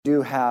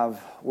Do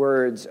have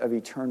words of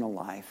eternal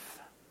life,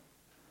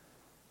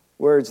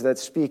 words that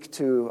speak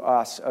to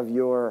us of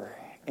your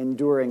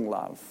enduring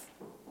love.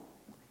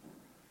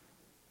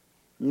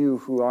 You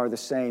who are the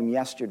same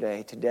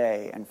yesterday,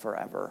 today, and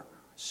forever,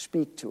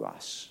 speak to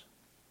us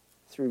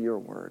through your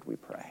word, we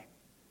pray.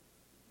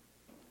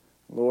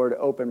 Lord,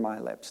 open my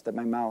lips that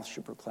my mouth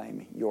should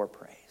proclaim your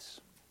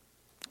praise.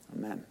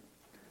 Amen.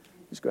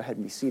 Just go ahead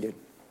and be seated.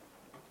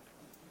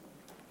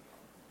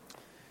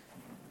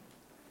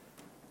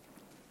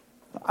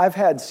 I've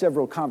had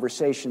several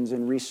conversations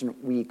in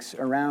recent weeks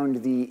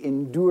around the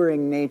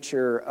enduring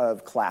nature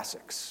of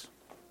classics.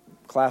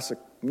 Classic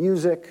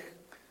music,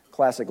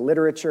 classic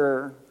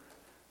literature,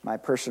 my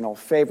personal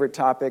favorite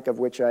topic, of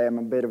which I am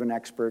a bit of an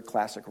expert,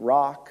 classic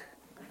rock.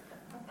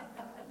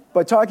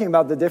 But talking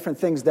about the different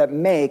things that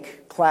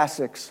make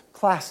classics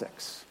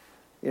classics.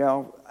 You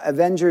know,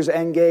 Avengers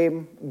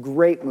Endgame,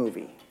 great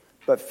movie.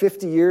 But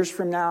 50 years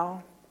from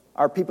now,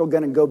 are people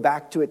going to go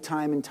back to it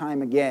time and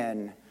time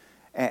again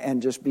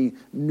and just be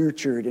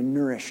nurtured and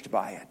nourished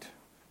by it?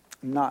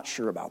 I'm not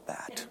sure about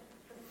that.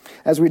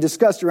 As we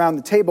discussed around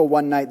the table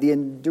one night, the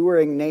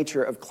enduring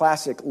nature of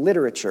classic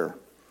literature,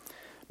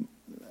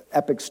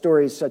 epic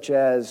stories such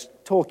as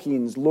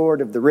Tolkien's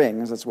Lord of the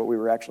Rings, that's what we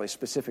were actually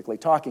specifically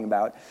talking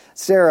about,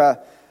 Sarah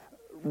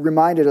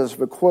reminded us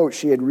of a quote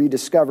she had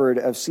rediscovered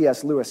of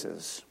C.S.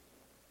 Lewis's.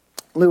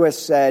 Lewis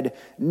said,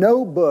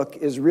 "No book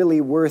is really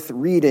worth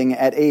reading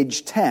at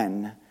age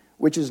 10,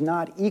 which is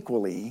not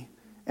equally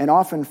and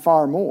often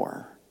far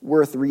more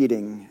worth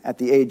reading at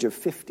the age of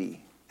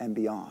 50 and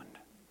beyond."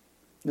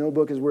 No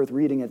book is worth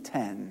reading at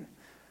 10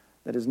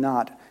 that is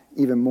not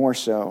even more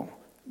so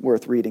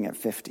worth reading at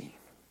 50.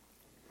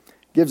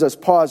 Gives us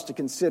pause to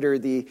consider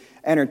the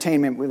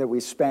entertainment that we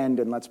spend,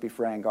 and let's be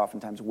frank,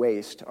 oftentimes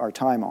waste our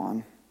time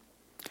on.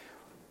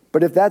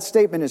 But if that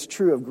statement is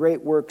true of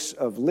great works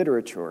of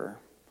literature,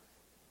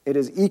 it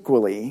is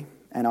equally,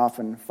 and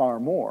often far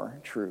more,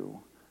 true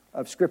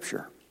of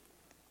Scripture.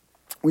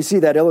 We see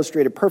that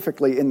illustrated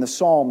perfectly in the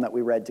psalm that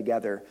we read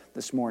together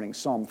this morning,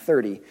 Psalm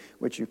 30,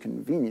 which you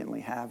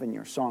conveniently have in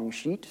your song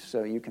sheet,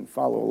 so you can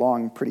follow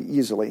along pretty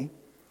easily.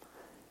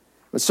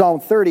 But Psalm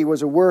 30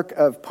 was a work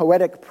of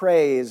poetic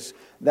praise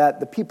that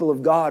the people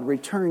of God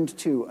returned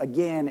to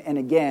again and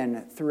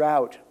again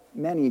throughout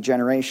many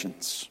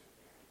generations.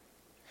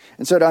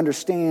 And so to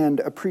understand,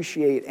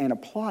 appreciate, and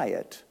apply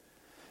it,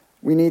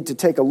 we need to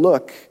take a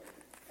look,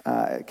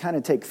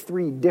 take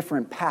three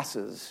different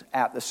passes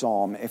at the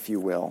psalm, if you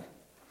will.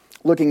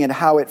 Looking at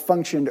how it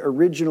functioned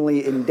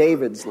originally in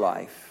David's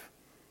life,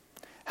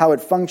 how it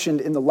functioned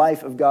in the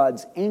life of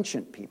God's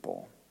ancient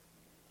people,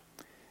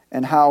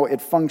 and how it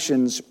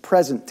functions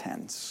present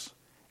tense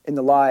in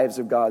the lives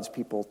of God's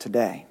people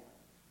today.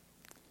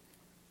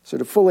 So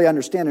to fully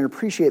understand and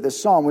appreciate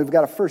this psalm, we've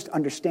got to first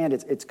understand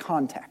its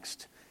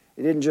context.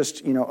 It didn't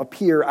just,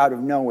 appear out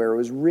of nowhere. It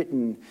was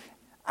written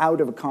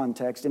out of a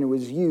context, and it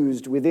was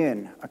used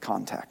within a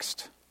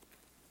context.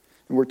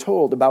 And we're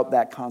told about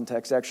that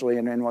context actually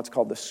in what's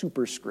called the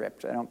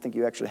superscript. I don't think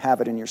you actually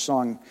have it in your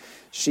song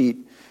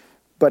sheet,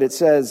 but it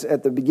says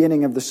at the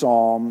beginning of the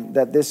psalm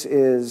that this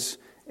is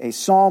a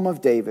psalm of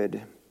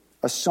David,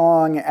 a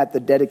song at the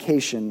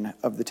dedication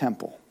of the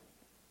temple.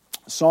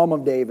 A psalm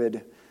of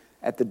David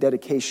at the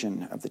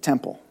dedication of the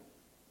temple.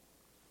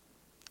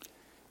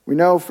 We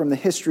know from the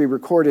history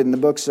recorded in the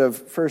books of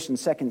 1 and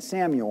 2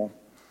 Samuel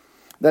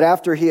that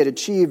after he had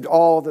achieved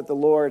all that the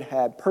Lord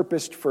had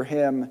purposed for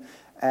him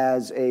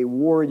as a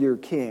warrior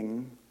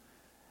king,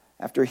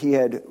 after he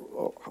had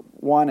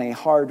won a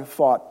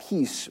hard-fought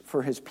peace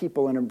for his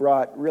people and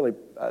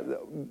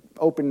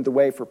opened the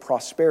way for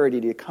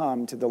prosperity to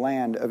come to the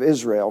land of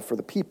Israel for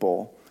the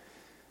people,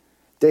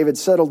 David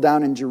settled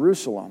down in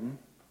Jerusalem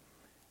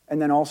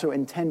and then also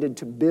intended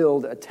to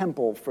build a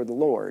temple for the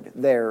Lord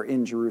there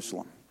in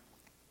Jerusalem.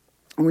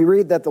 And we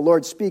read that the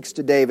Lord speaks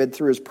to David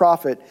through his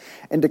prophet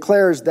and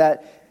declares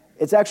that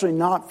it's actually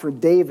not for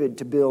David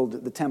to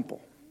build the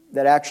temple,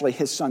 that actually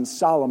his son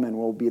Solomon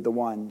will be the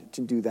one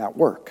to do that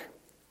work.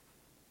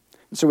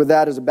 And so with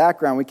that as a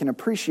background, we can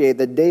appreciate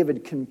that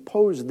David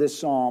composed this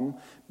psalm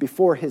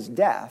before his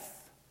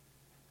death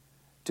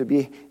to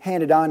be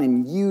handed on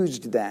and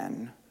used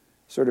then,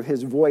 sort of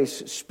his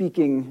voice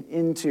speaking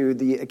into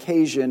the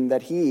occasion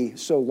that he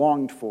so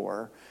longed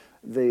for,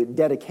 the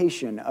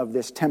dedication of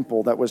this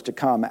temple that was to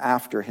come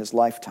after his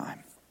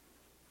lifetime.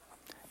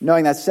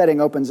 Knowing that setting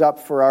opens up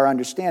for our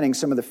understanding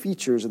some of the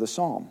features of the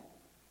psalm.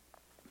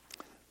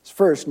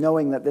 First,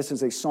 knowing that this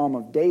is a psalm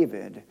of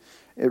David,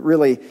 it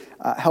really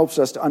helps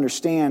us to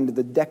understand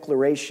the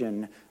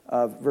declaration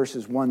of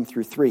verses 1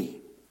 through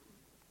 3.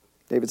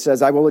 David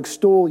says, "I will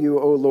extol you,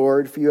 O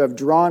Lord, for you have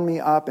drawn me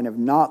up and have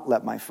not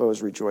let my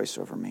foes rejoice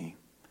over me.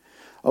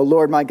 O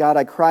Lord, my God,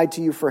 I cried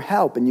to you for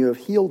help, and you have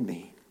healed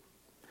me.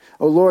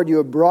 O Lord, you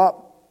have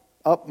brought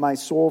up my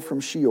soul from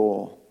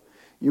Sheol.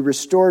 You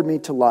restored me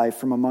to life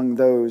from among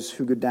those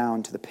who go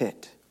down to the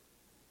pit."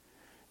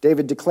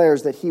 David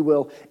declares that he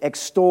will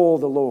extol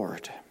the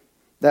Lord.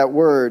 That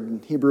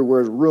word, Hebrew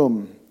word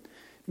rum,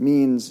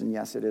 means, and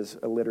yes, it is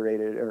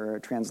alliterated or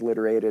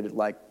transliterated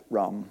like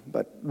rum,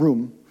 but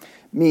room,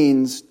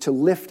 means to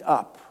lift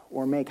up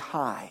or make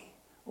high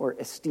or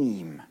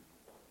esteem.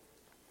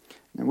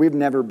 And we've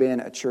never been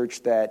a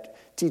church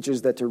that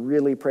teaches that to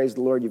really praise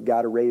the Lord, you've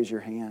got to raise your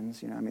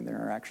hands.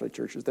 There are actually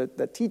churches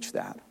that teach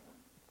that.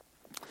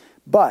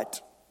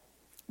 But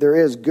there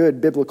is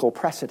good biblical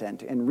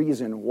precedent and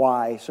reason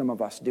why some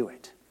of us do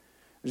it.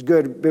 There's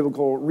good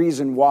biblical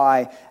reason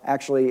why,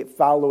 actually,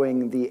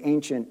 following the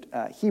ancient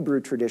Hebrew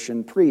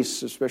tradition,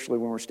 priests, especially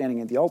when we're standing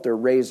at the altar,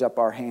 raise up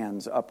our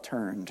hands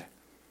upturned.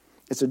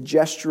 It's a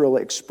gestural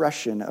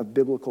expression of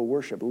biblical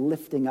worship,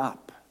 lifting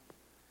up,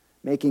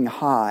 making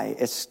high,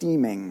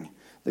 esteeming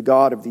the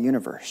God of the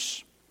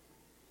universe.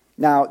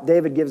 Now,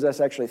 David gives us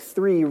actually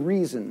 3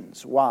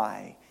 reasons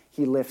why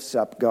he lifts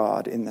up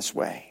God in this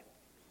way.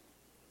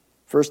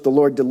 First, the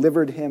Lord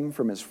delivered him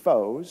from his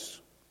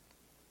foes.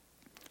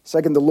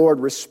 Second, the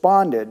Lord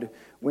responded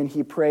when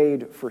he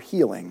prayed for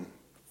healing.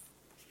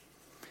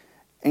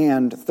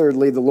 And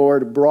thirdly, the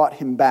Lord brought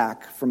him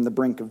back from the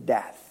brink of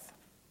death.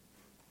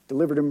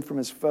 Delivered him from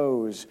his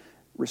foes,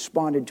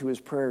 responded to his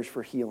prayers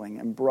for healing,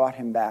 and brought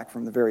him back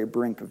from the very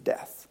brink of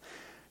death.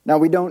 Now,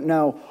 we don't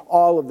know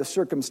all of the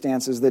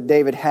circumstances that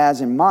David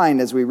has in mind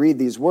as we read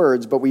these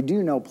words, but we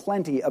do know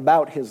plenty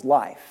about his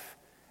life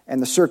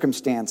and the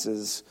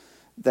circumstances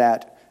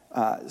that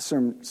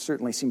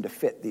certainly seem to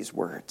fit these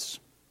words.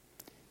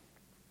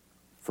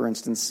 For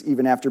instance,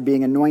 even after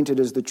being anointed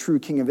as the true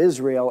king of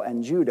Israel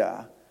and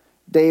Judah,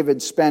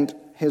 David spent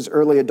his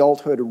early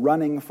adulthood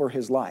running for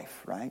his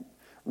life, right?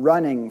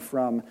 Running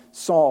from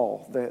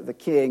Saul, the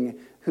king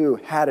who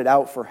had it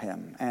out for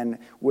him and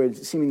would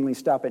seemingly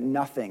stop at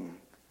nothing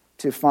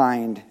to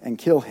find and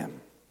kill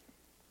him.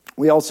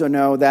 We also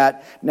know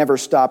that never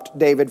stopped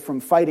David from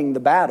fighting the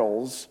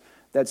battles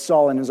that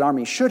Saul and his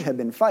army should have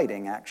been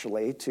fighting,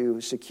 actually, to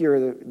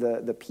secure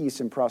the peace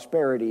and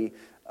prosperity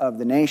of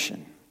the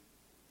nation.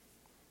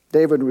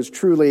 David was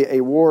truly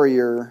a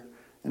warrior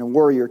and a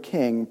warrior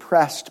king,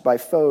 pressed by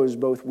foes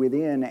both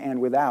within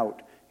and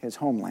without his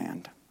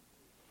homeland.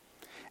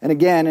 And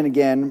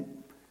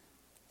again,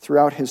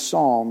 throughout his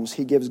Psalms,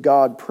 he gives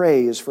God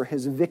praise for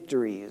his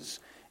victories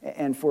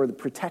and for the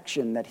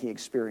protection that he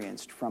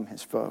experienced from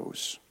his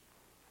foes.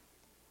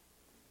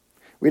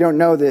 We don't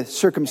know the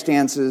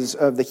circumstances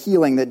of the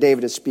healing that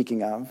David is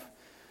speaking of.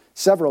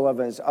 Several of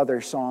his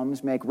other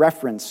Psalms make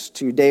reference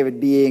to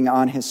David being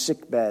on his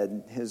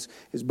sickbed, his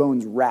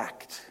bones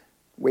racked,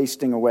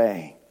 wasting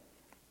away.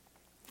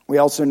 We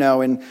also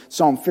know in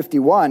Psalm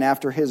 51,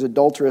 after his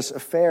adulterous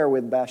affair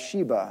with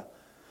Bathsheba,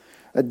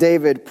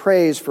 David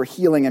prays for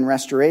healing and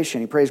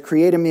restoration. He prays,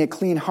 "Create in me a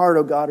clean heart,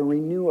 O God, and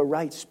renew a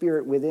right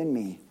spirit within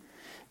me.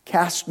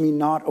 Cast me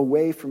not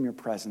away from your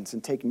presence,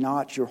 and take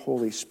not your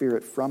Holy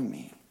Spirit from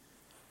me."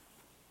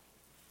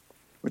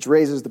 Which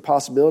raises the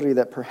possibility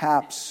that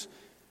perhaps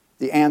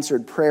the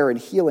answered prayer and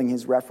healing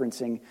he's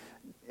referencing,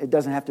 it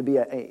doesn't have to be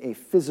a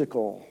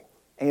physical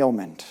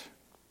ailment.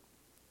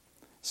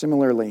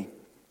 Similarly,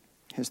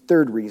 his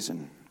third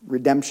reason,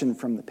 redemption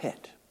from the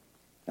pit.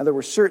 Now, there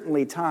were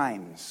certainly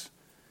times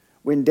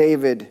when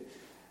David,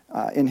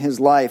 in his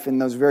life, in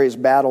those various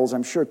battles,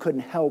 I'm sure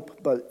couldn't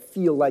help but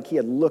feel like he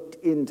had looked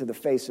into the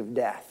face of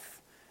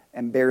death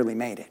and barely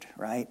made it,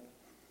 right?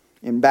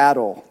 In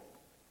battle,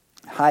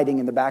 hiding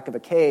in the back of a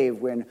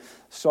cave when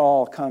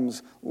Saul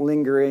comes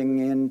lingering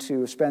in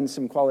to spend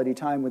some quality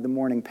time with the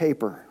morning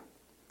paper.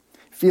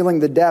 Feeling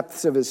the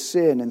depths of his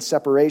sin and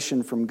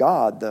separation from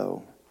God,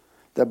 though,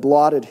 that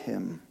blotted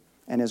him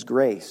and his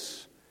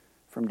grace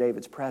from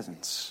David's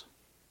presence.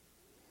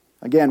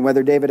 Again,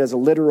 whether David has a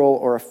literal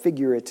or a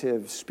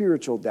figurative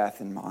spiritual death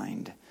in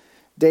mind,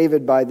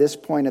 David, by this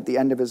point at the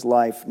end of his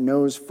life,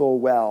 knows full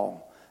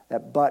well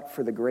that but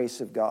for the grace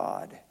of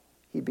God,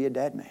 he'd be a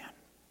dead man.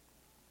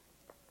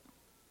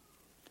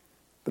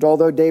 But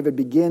although David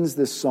begins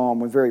this psalm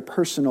with very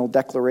personal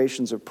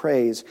declarations of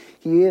praise,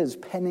 he is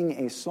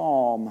penning a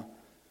psalm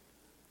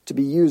to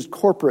be used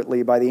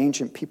corporately by the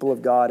ancient people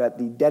of God at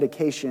the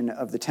dedication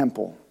of the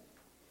temple,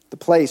 the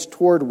place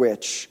toward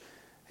which,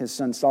 his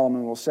son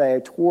Solomon will say,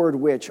 toward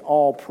which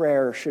all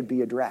prayer should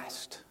be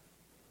addressed.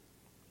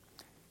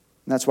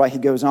 And that's why he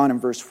goes on in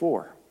verse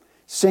 4.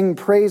 "Sing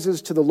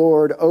praises to the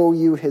Lord, O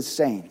you his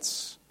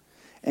saints,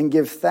 and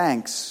give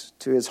thanks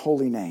to his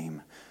holy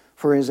name.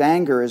 For his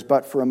anger is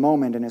but for a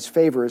moment, and his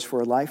favor is for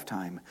a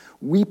lifetime.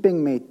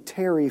 Weeping may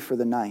tarry for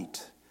the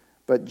night,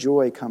 but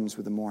joy comes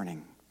with the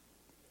morning."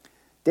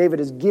 David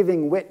is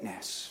giving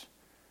witness,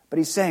 but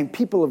he's saying,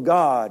 people of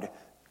God,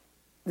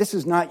 this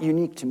is not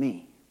unique to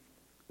me.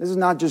 This is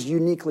not just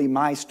uniquely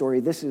my story.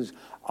 This is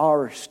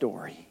our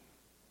story.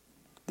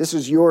 This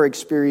is your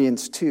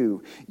experience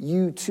too.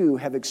 You too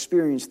have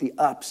experienced the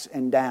ups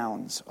and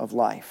downs of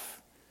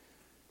life.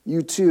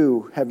 You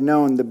too have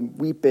known the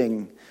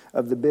weeping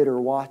of the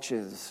bitter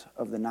watches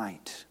of the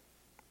night.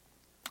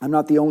 I'm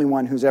not the only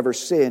one who's ever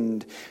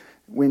sinned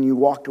when you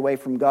walked away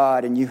from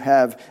God and you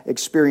have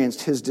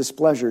experienced his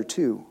displeasure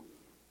too.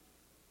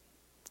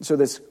 So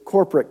this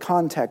corporate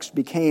context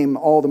became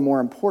all the more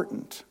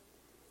important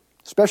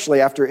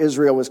especially after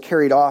Israel was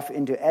carried off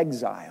into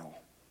exile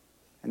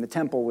and the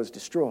temple was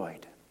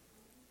destroyed.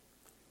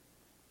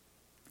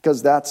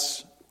 Because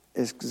that's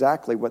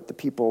exactly what the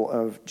people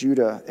of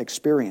Judah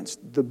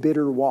experienced, the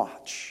bitter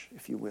watch,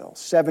 if you will.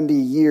 70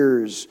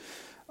 years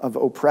of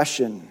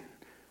oppression,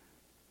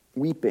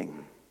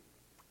 weeping,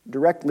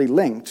 directly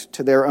linked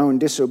to their own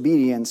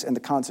disobedience and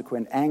the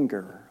consequent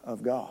anger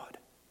of God.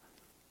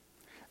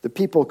 The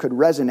people could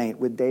resonate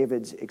with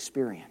David's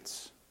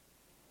experience.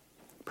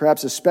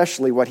 Perhaps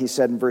especially what he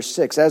said in verse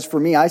 6. As for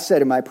me, I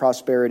said in my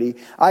prosperity,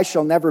 I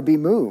shall never be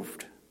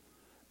moved.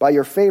 By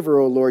your favor,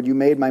 O Lord, you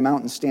made my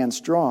mountain stand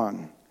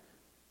strong.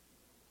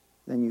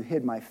 Then you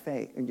hid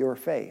your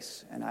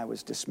face, and I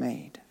was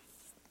dismayed.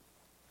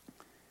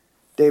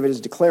 David is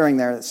declaring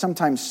there that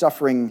sometimes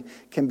suffering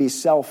can be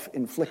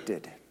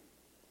self-inflicted.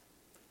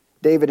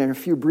 David, in a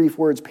few brief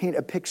words, paints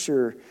a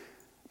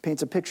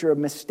picture of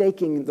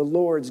mistaking the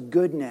Lord's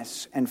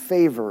goodness and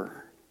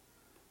favor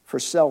for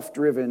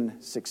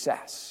self-driven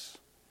success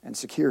and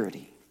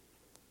security.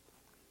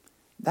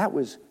 That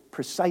was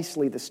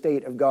precisely the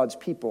state of God's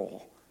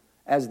people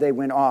as they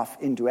went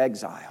off into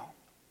exile.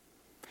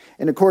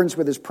 In accordance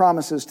with his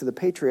promises to the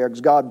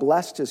patriarchs, God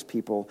blessed his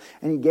people,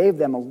 and he gave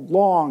them a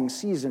long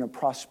season of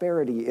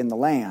prosperity in the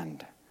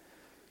land.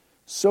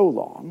 So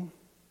long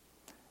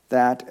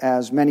that,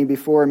 as many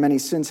before and many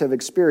since have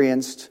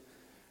experienced,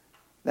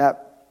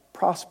 that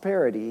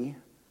prosperity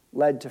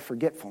led to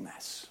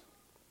forgetfulness,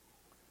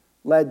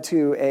 led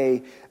to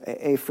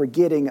a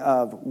forgetting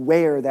of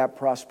where that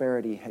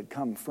prosperity had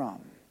come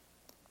from,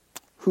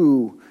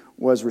 who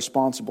was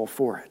responsible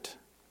for it.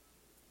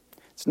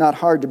 It's not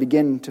hard to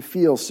begin to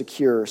feel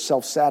secure,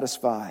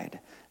 self-satisfied,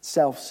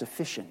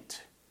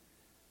 self-sufficient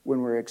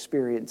when we're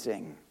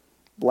experiencing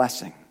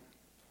blessing,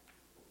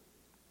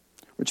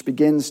 which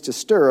begins to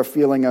stir a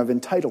feeling of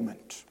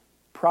entitlement,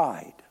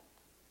 pride,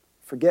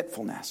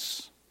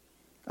 forgetfulness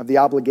of the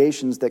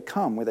obligations that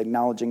come with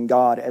acknowledging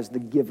God as the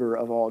giver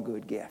of all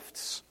good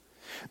gifts.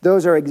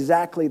 Those are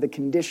exactly the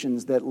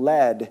conditions that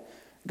led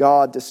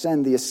God to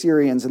send the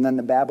Assyrians and then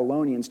the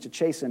Babylonians to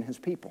chasten his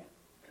people.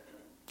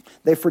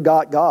 They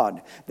forgot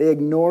God. They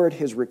ignored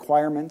his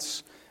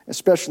requirements,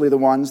 especially the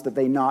ones that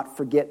they not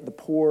forget the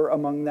poor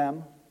among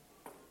them.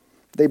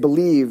 They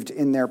believed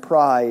in their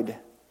pride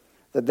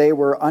that they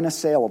were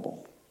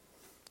unassailable,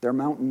 their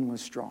mountain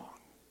was strong,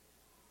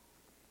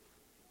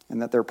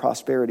 and that their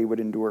prosperity would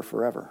endure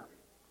forever.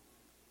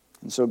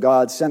 And so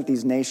God sent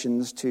these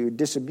nations to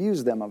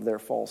disabuse them of their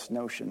false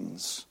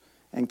notions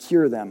and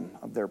cure them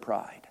of their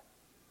pride.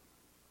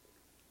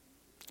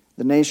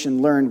 The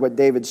nation learned what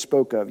David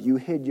spoke of. You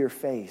hid your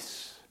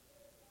face.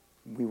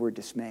 We were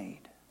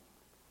dismayed.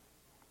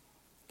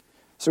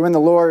 So when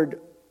the Lord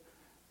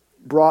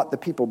brought the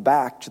people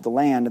back to the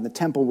land and the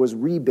temple was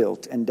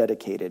rebuilt and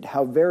dedicated,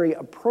 how very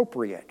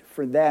appropriate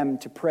for them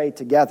to pray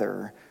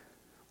together.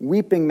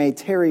 Weeping may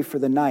tarry for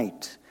the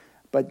night,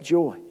 but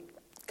joy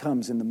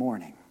comes in the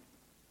morning.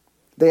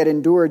 They had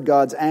endured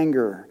God's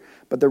anger,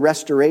 but the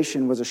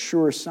restoration was a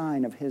sure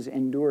sign of his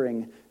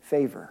enduring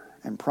favor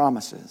and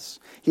promises.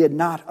 He had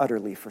not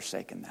utterly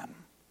forsaken them.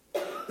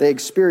 They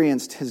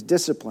experienced his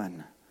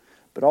discipline,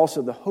 but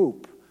also the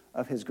hope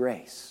of his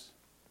grace.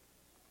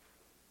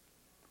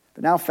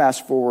 But now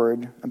fast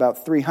forward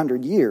about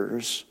 300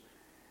 years,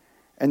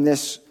 and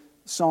this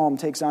psalm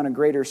takes on a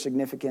greater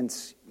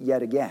significance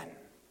yet again.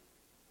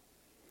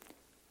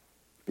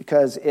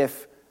 Because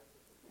if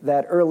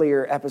that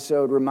earlier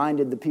episode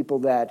reminded the people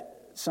that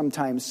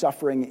sometimes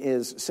suffering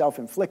is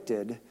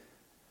self-inflicted,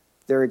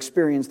 their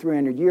experience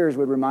 300 years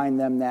would remind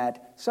them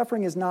that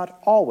suffering is not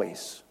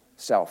always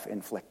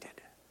self-inflicted.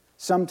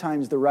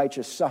 Sometimes the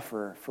righteous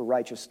suffer for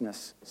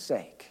righteousness'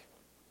 sake.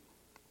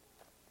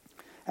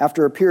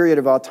 After a period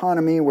of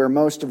autonomy where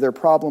most of their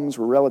problems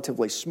were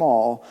relatively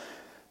small,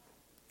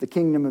 the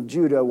kingdom of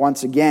Judah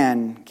once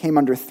again came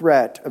under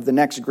threat of the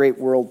next great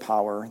world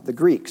power, the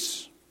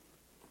Greeks.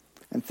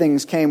 And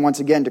things came once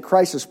again to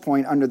crisis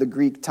point under the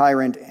Greek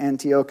tyrant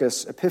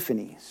Antiochus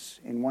Epiphanes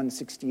in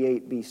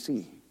 168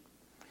 BC.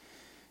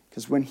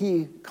 Because when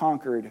he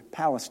conquered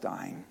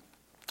Palestine,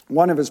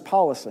 one of his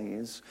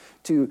policies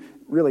to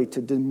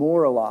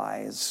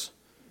demoralize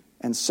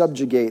and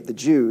subjugate the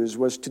Jews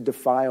was to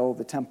defile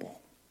the temple.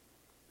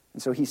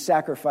 And so he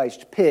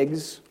sacrificed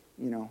pigs,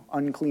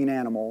 unclean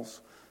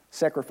animals,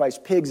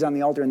 sacrificed pigs on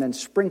the altar and then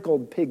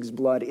sprinkled pig's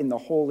blood in the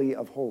Holy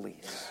of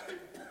Holies,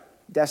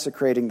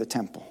 desecrating the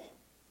temple.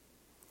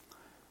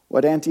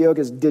 What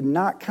Antiochus did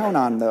not count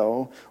on,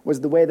 though, was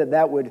the way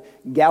that would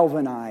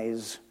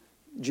galvanize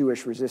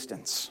Jewish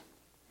resistance.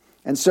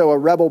 And so a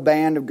rebel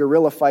band of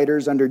guerrilla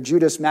fighters under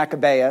Judas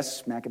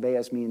Maccabeus,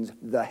 Maccabeus means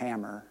the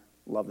hammer,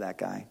 love that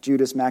guy,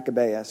 Judas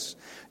Maccabeus,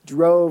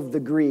 drove the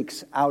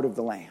Greeks out of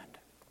the land.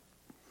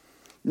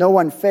 No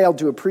one failed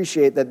to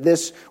appreciate that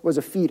this was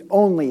a feat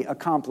only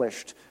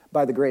accomplished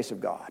by the grace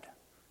of God.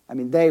 I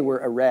mean, they were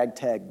a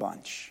ragtag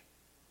bunch,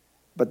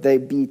 but they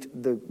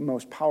beat the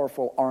most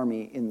powerful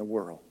army in the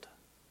world.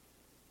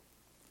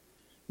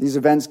 These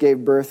events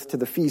gave birth to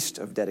the Feast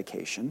of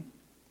Dedication,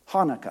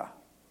 Hanukkah,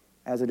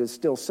 as it is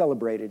still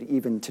celebrated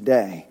even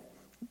today.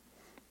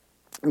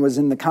 It was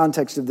in the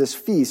context of this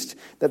feast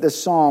that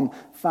this psalm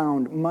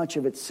found much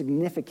of its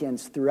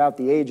significance throughout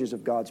the ages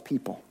of God's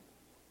people.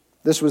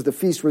 This was the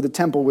feast where the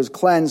temple was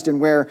cleansed and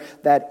where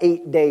that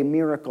 8-day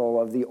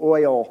miracle of the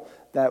oil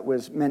that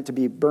was meant to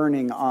be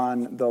burning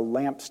on the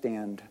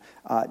lampstand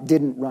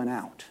didn't run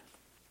out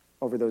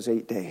over those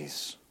 8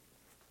 days.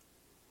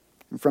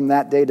 And from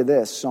that day to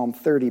this, Psalm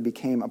 30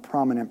 became a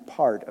prominent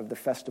part of the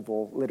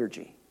festival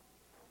liturgy.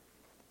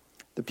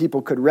 The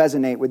people could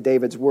resonate with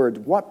David's words.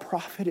 What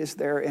profit is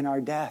there in our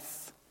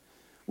death?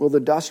 Will the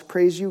dust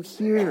praise you?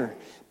 Hear,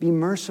 be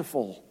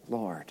merciful,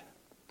 Lord.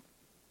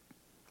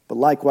 But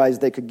likewise,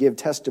 they could give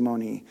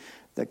testimony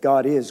that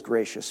God is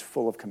gracious,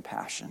 full of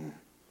compassion,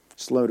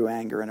 slow to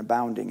anger, and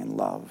abounding in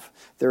love.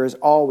 There is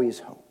always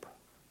hope.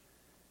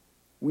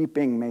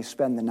 Weeping may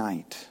spend the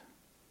night,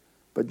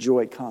 but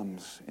joy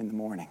comes in the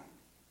morning.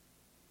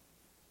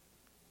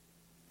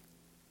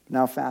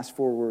 Now fast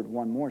forward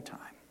one more time.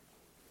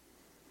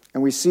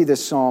 And we see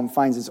this psalm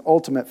finds its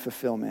ultimate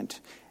fulfillment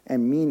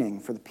and meaning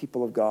for the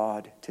people of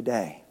God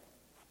today.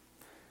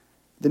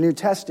 The New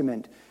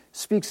Testament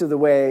speaks of the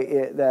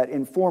way that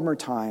in former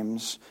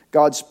times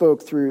God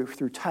spoke through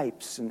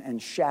types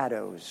and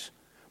shadows,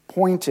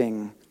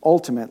 pointing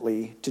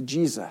ultimately to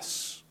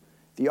Jesus,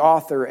 the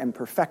author and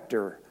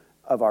perfecter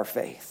of our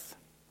faith.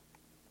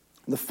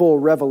 The full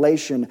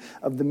revelation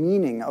of the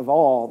meaning of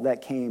all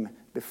that came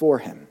before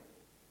him.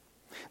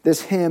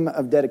 This hymn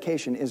of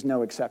dedication is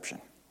no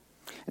exception.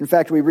 In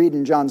fact, we read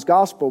in John's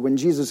Gospel when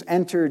Jesus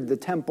entered the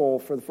temple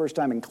for the first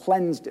time and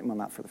cleansed it, well,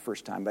 not for the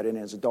first time, but in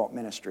his adult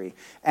ministry,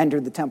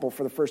 entered the temple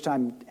for the first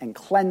time and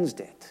cleansed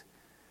it.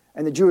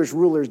 And the Jewish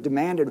rulers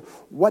demanded,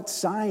 what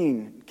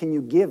sign can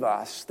you give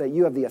us that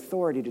you have the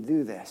authority to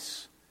do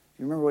this?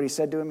 You remember what he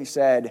said to him? He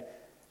said,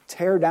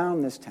 tear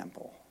down this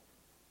temple,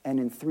 and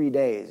in 3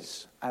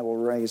 days I will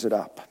raise it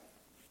up.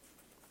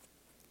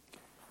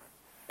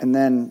 And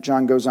then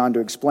John goes on to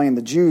explain,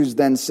 the Jews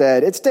then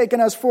said, it's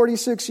taken us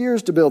 46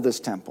 years to build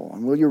this temple,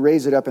 and will you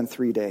raise it up in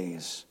 3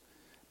 days?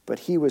 But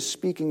he was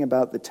speaking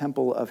about the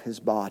temple of his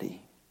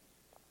body.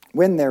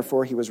 When,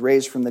 therefore, he was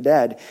raised from the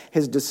dead,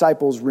 his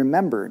disciples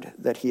remembered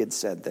that he had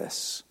said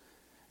this,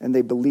 and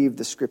they believed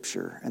the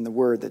scripture and the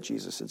word that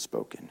Jesus had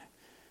spoken.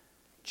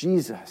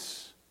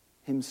 Jesus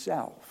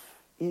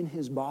himself, in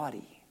his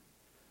body,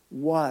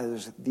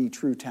 was the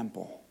true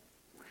temple.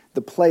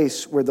 The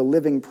place where the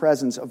living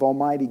presence of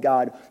Almighty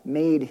God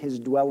made his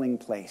dwelling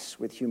place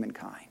with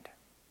humankind.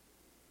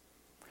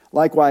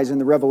 Likewise, in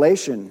the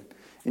Revelation,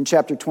 in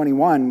chapter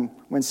 21,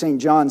 when St.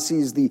 John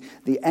sees the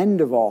end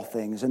of all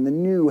things and the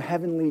new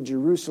heavenly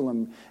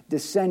Jerusalem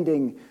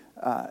descending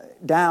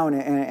down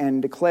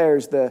and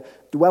declares the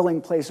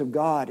dwelling place of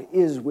God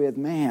is with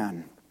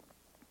man,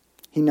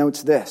 he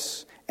notes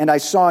this, and I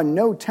saw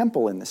no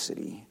temple in the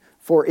city,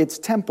 for its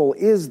temple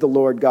is the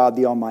Lord God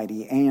the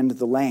Almighty and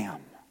the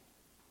Lamb.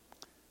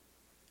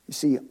 You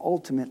see,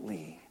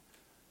 ultimately,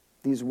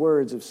 these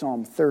words of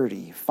Psalm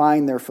 30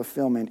 find their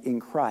fulfillment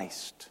in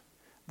Christ,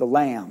 the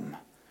Lamb,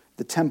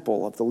 the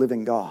temple of the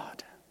living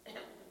God.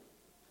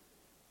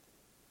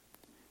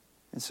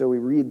 And so we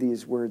read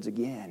these words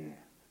again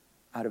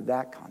out of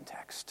that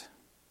context.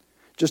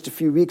 Just a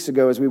few weeks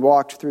ago, as we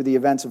walked through the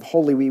events of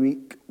Holy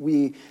Week,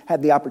 we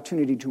had the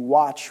opportunity to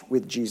watch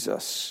with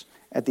Jesus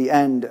at the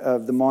end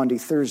of the Maundy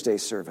Thursday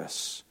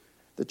service,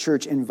 the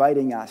church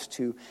inviting us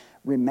to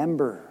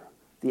remember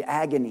the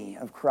agony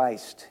of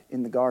Christ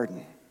in the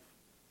garden,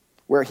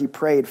 where he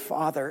prayed,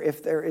 Father,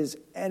 if there is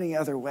any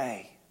other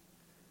way,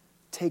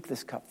 take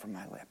this cup from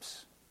my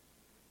lips.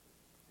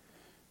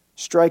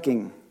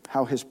 Striking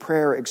how his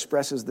prayer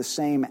expresses the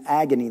same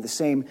agony, the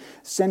same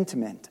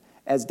sentiment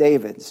as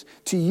David's.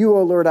 To you,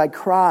 O Lord, I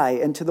cry,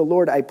 and to the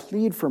Lord I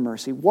plead for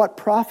mercy. What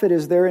profit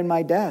is there in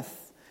my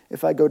death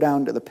if I go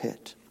down to the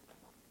pit?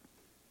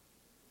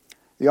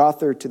 The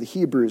author to the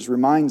Hebrews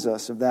reminds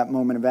us of that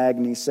moment of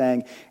agony,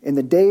 saying, in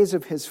the days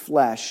of his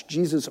flesh,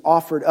 Jesus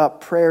offered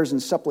up prayers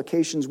and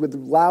supplications with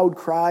loud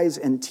cries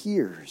and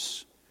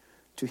tears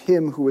to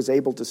him who was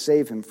able to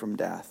save him from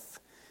death.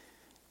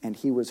 And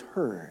he was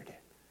heard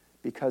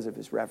because of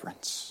his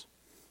reverence.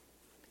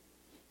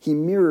 He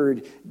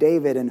mirrored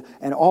David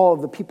and all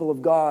of the people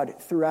of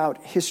God throughout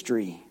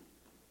history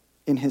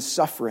in his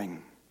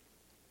suffering.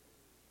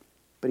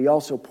 But he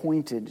also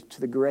pointed to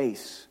the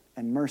grace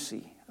and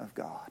mercy of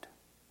God.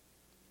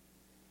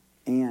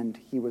 And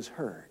he was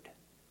heard,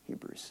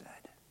 Hebrews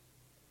said.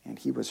 And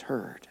he was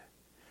heard.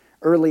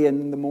 Early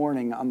in the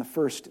morning, on the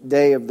first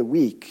day of the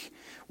week,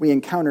 we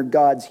encountered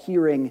God's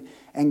hearing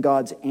and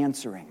God's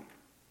answering.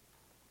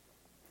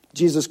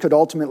 Jesus could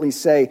ultimately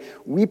say,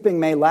 weeping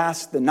may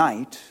last the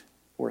night,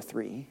 or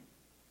 3,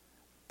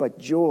 but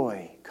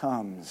joy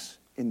comes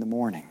in the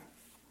morning.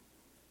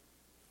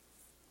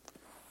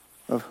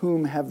 Of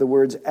whom have the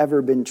words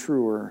ever been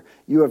truer?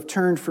 You have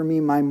turned for me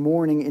my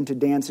mourning into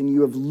dancing.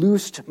 You have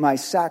loosed my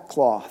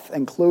sackcloth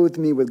and clothed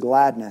me with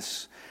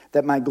gladness,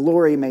 that my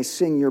glory may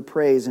sing your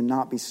praise and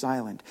not be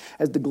silent.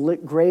 As the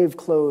grave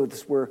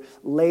clothes were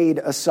laid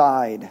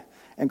aside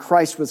and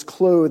Christ was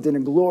clothed in a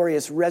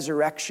glorious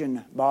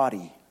resurrection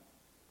body.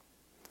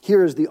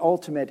 Here is the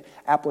ultimate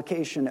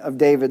application of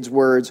David's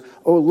words.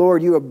 O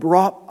Lord, you have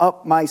brought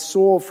up my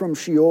soul from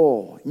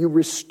Sheol. You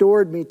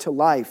restored me to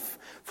life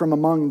from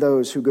among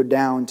those who go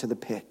down to the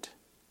pit.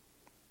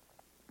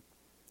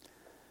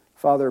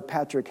 Father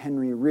Patrick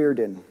Henry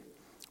Reardon,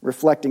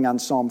 reflecting on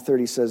Psalm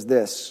 30, says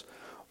this: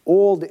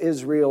 Old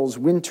Israel's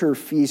winter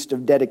feast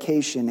of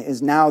dedication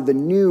is now the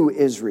new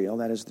Israel,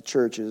 that is the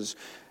church's,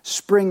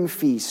 spring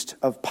feast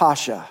of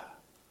Pascha,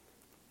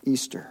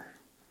 Easter.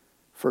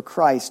 For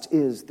Christ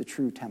is the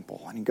true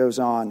temple. And he goes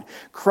on,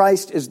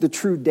 Christ is the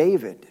true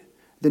David,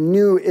 the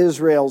new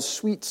Israel's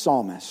sweet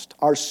psalmist,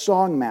 our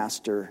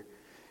songmaster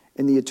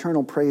in the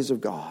eternal praise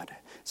of God.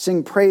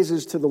 Sing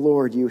praises to the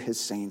Lord, you his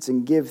saints,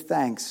 and give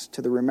thanks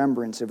to the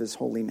remembrance of his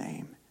holy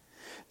name,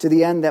 to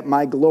the end that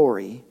my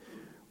glory,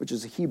 which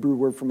is a Hebrew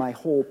word for my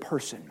whole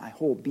person, my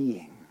whole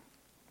being,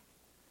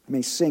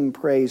 may sing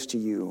praise to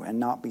you and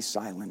not be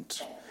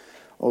silent.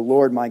 O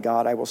Lord my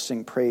God, I will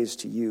sing praise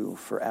to you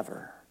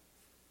forever.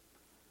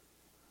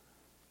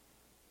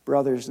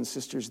 Brothers and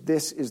sisters,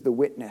 this is the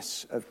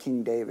witness of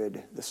King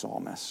David the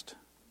psalmist.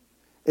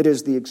 It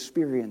is the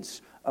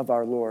experience of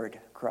our Lord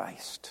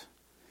Christ.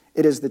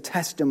 It is the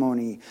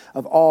testimony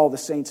of all the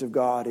saints of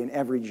God in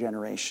every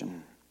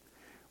generation.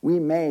 We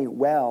may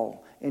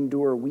well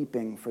endure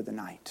weeping for the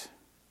night.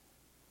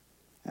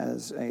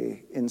 As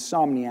an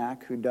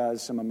insomniac who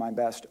does some of my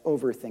best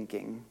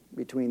overthinking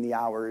between the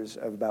hours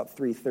of about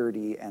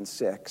 3:30 and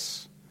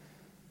 6,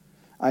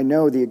 I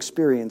know the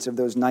experience of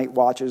those night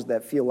watches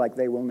that feel like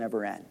they will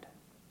never end.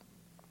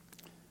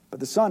 But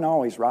the sun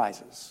always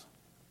rises.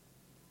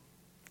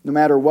 No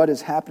matter what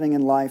is happening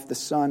in life, the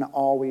sun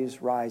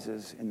always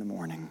rises in the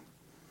morning.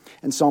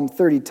 And Psalm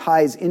 30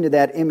 ties into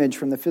that image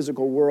from the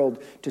physical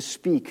world to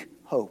speak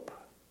hope.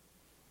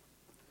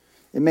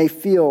 It may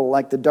feel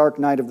like the dark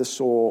night of the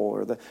soul,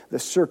 or the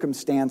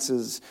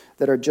circumstances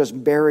that are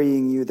just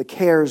burying you, the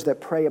cares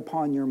that prey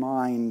upon your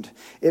mind.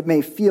 It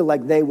may feel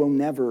like they will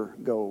never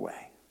go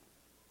away.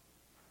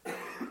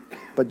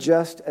 But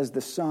just as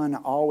the sun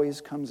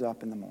always comes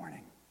up in the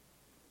morning,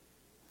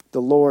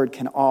 the Lord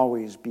can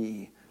always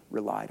be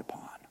relied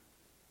upon.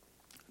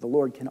 The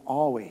Lord can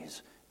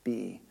always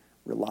be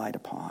relied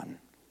upon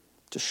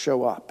to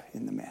show up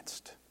in the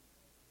midst.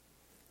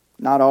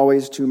 Not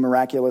always to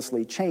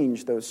miraculously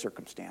change those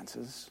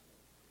circumstances,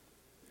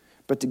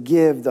 but to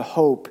give the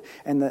hope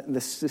and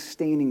the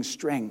sustaining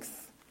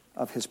strength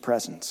of his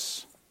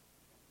presence.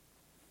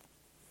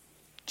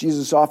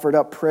 Jesus offered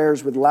up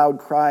prayers with loud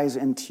cries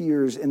and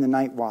tears in the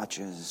night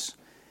watches,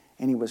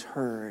 and he was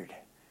heard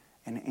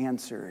and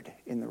answered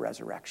in the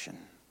resurrection.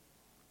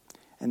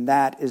 And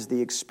that is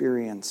the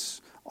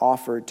experience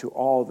offered to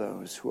all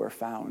those who are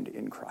found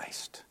in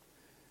Christ.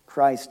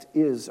 Christ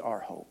is our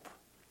hope.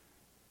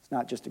 It's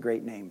not just a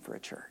great name for a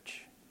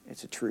church.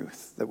 It's a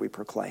truth that we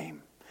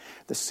proclaim.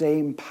 The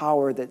same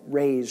power that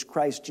raised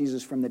Christ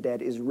Jesus from the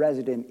dead is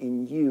resident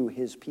in you,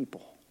 his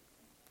people.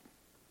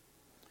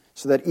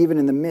 So that even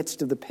in the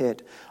midst of the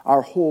pit,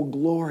 our whole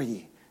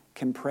glory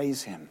can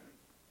praise him.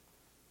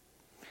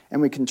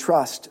 And we can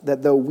trust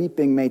that though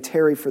weeping may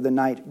tarry for the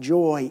night,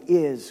 joy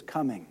is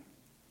coming.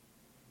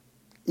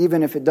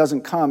 Even if it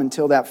doesn't come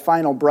until that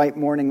final bright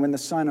morning when the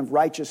Son of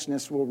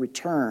Righteousness will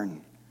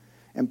return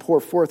and pour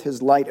forth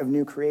his light of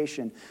new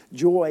creation,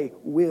 joy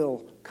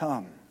will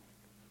come.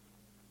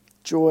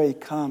 Joy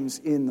comes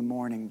in the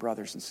morning,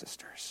 brothers and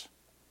sisters.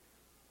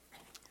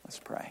 Let's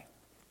pray.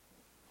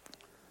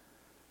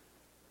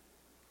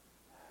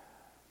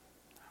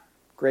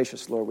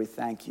 Gracious Lord, we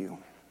thank you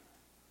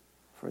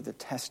for the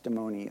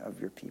testimony of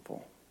your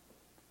people.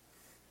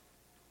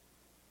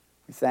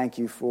 We thank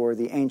you for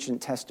the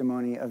ancient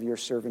testimony of your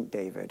servant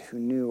David, who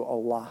knew a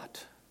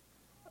lot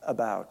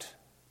about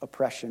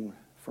oppression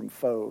from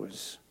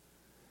foes,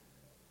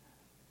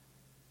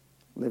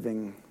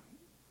 living,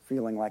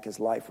 feeling like his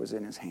life was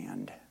in his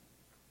hand,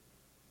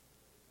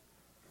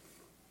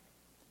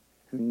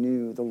 who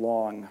knew the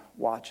long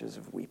watches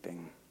of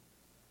weeping,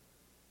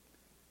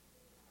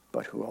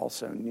 but who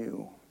also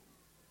knew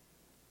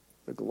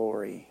the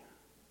glory,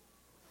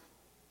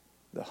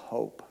 the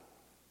hope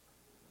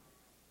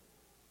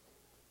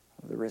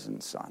of the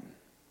risen Son.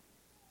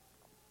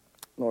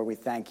 Lord, we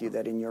thank you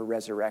that in your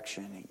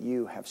resurrection,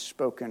 you have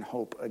spoken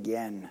hope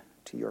again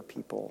to your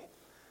people,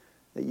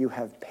 that you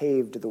have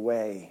paved the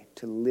way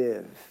to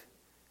live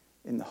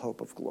in the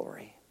hope of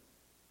glory,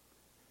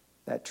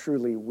 that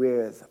truly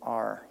with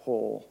our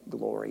whole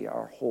glory,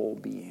 our whole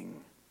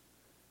being,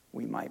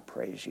 we might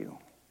praise you,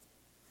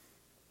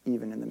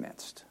 even in the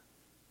midst.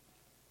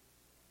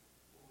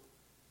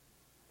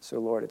 So,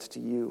 Lord, it's to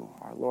you,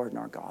 our Lord and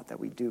our God, that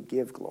we do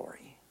give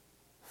glory,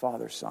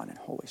 Father, Son, and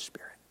Holy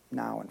Spirit,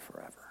 now and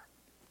forever.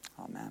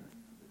 Amen.